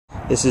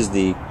This is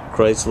the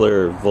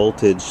Chrysler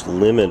voltage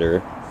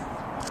limiter.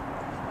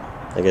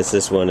 I guess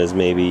this one is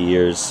maybe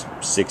years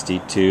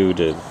 62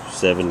 to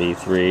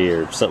 73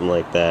 or something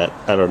like that.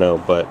 I don't know,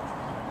 but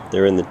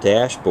they're in the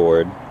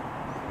dashboard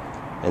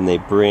and they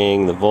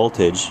bring the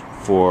voltage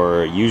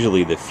for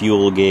usually the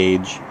fuel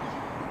gauge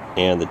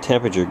and the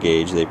temperature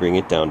gauge. They bring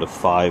it down to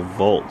 5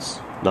 volts,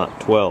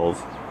 not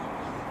 12,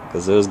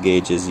 because those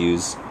gauges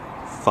use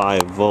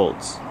 5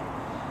 volts.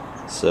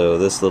 So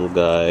this little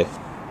guy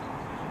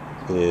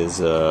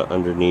is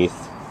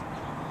underneath.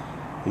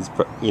 He's,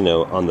 you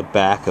know, on the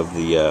back of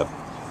the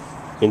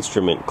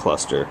instrument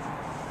cluster,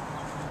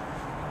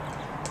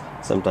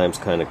 sometimes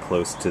kind of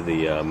close to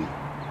the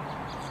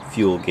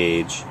fuel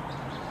gauge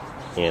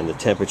and the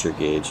temperature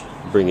gauge.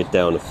 Bring it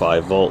down to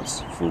 5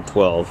 volts from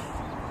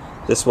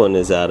 12. This one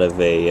is out of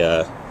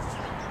a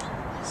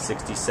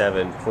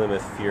 67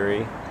 Plymouth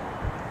Fury,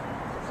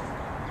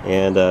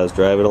 and I was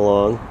driving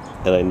along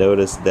and I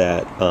noticed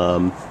that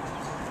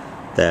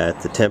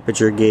that the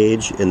temperature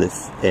gauge and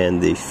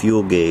the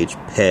fuel gauge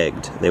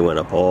pegged. They went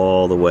up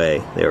all the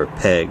way. They were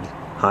pegged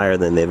higher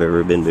than they've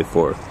ever been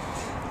before.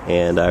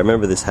 And I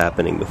remember this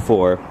happening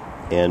before,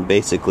 and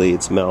basically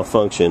it's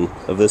malfunction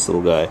of this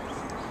little guy.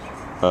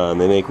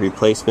 They make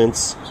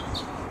replacements.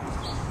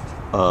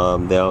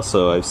 They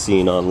also, I've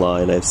seen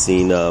online, I've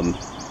seen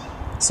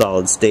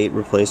solid state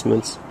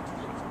replacements,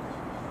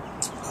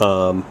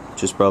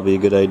 which is probably a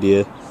good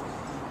idea.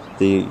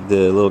 The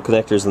little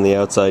connectors on the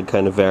outside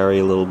kind of vary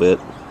a little bit,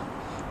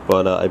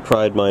 but I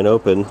pried mine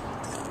open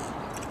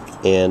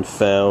and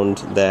found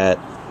that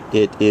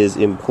it is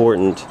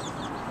important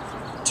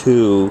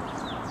to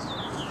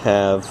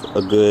have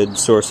a good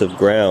source of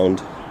ground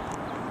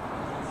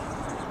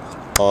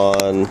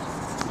on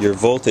your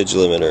voltage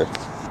limiter,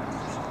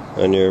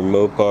 on your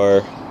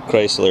Mopar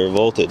Chrysler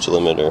voltage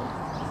limiter.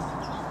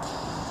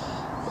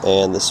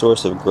 And the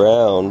source of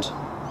ground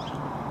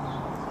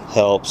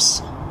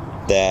helps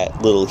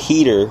that little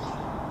heater,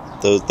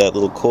 that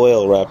little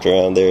coil wrapped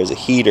around there is a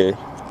heater,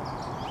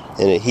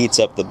 and it heats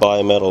up the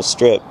bimetal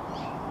strip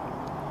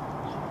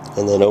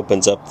and then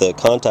opens up the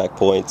contact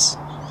points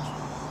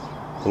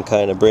and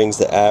kind of brings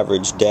the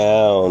average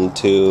down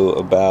to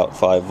about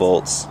 5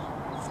 volts,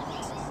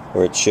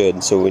 or it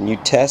should. So when you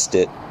test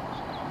it,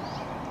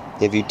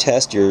 if you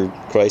test your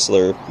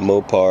Chrysler,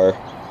 Mopar,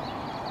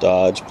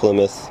 Dodge,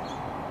 Plymouth,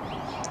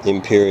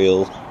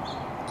 Imperial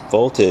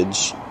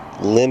voltage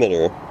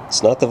limiter,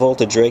 it's not the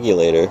voltage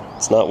regulator,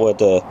 it's not what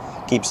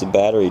keeps the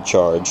battery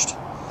charged,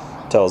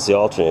 tells the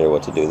alternator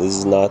what to do. This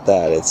is not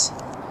that. It's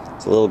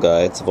a little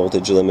guy. It's a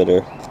voltage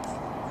limiter,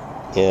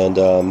 and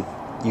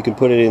you can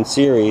put it in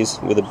series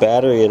with a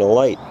battery and a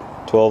light,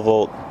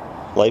 12-volt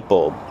light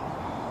bulb,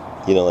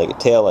 you know, like a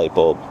tail light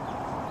bulb,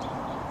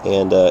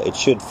 and it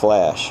should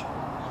flash.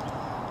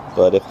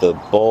 But if the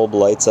bulb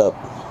lights up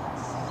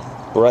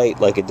bright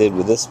like it did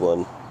with this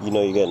one, you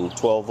know you're getting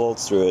 12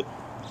 volts through it,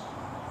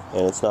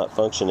 and it's not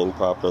functioning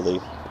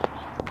properly.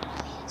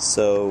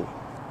 So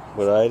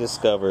what I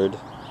discovered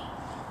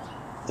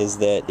is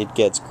that it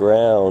gets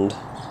ground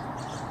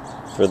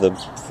for the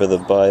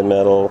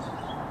bimetal,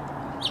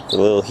 the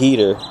little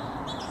heater.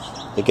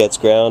 It gets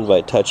ground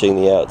by touching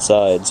the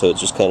outside, so it's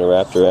just kind of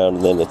wrapped around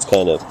and then it's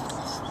kind of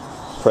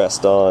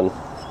pressed on,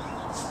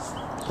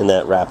 and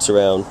that wraps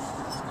around.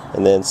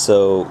 And then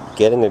so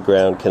getting a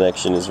ground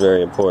connection is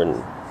very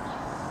important.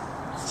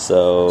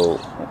 So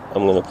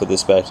I'm going to put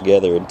this back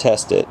together and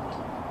test it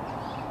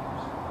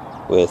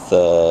with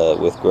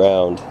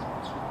ground,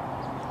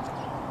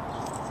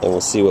 and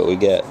we'll see what we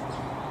get.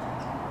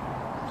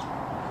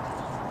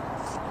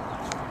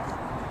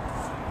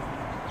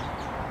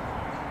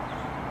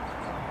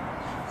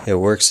 It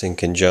works in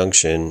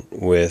conjunction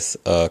with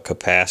a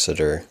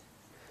capacitor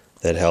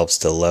that helps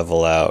to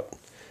level out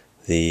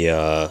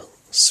the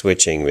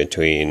switching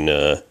between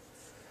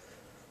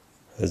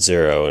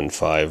 0 and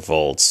 5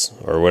 volts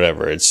or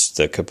whatever. It's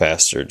the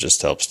capacitor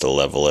just helps to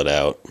level it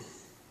out,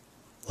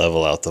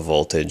 level out the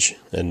voltage,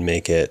 and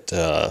make it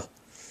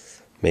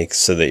make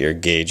so that your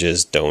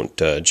gauges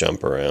don't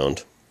jump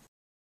around.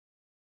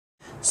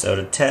 So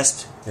to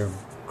test your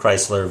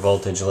Chrysler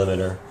voltage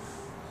limiter,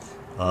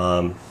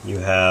 you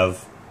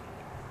have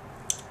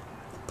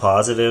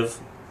positive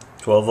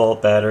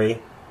 12-volt battery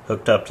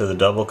hooked up to the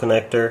double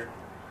connector,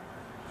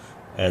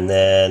 and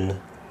then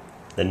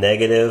the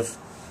negative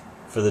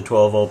for the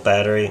 12-volt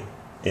battery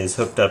is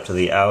hooked up to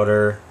the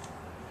outer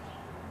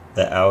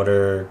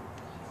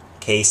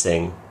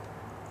casing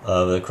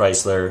of the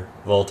Chrysler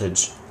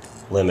voltage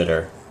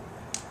limiter.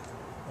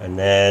 And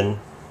then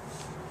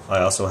I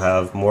also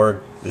have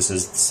more. This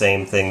is the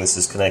same thing. This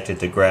is connected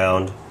to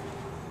ground,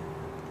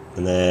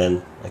 and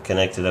then I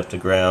connect it up to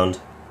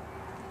ground,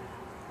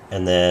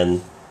 and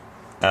then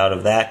out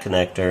of that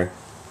connector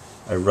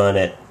I run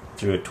it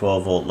through a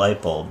 12-volt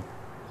light bulb,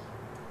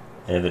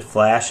 and if it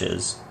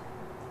flashes,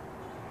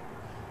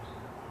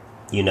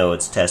 you know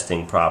it's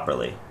testing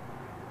properly,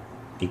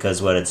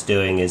 because what it's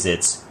doing is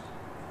it's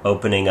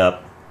opening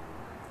up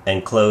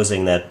and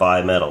closing that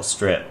bimetal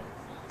strip.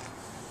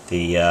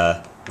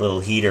 The little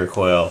heater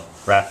coil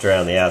wrapped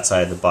around the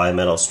outside of the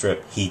bimetal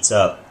strip heats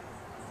up,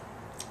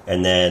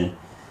 and then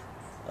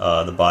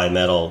the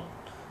bimetal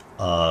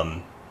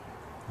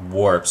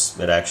warps.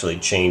 It actually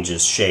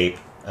changes shape,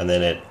 and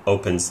then it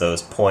opens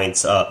those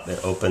points up. It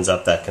opens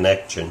up that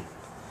connection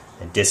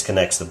and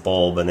disconnects the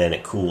bulb, and then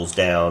it cools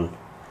down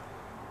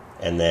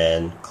and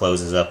then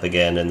closes up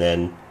again, and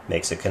then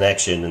makes a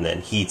connection and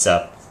then heats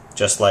up,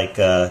 just like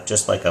a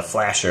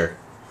flasher,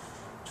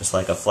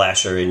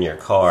 in your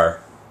car,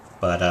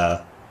 but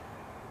a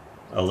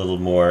little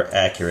more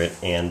accurate,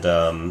 and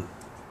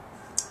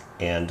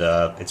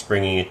it's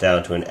bringing it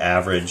down to an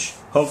average,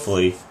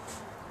 hopefully,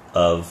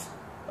 of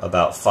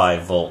about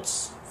 5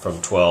 volts, from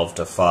 12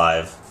 to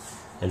 5,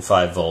 and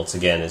 5 volts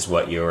again is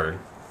what your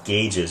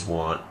gauges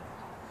want,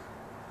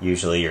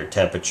 usually your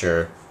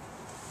temperature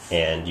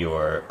and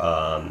your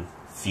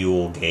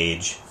fuel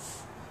gauge.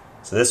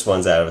 So this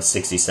one's out of a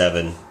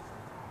 67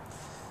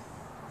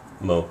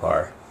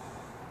 Mopar.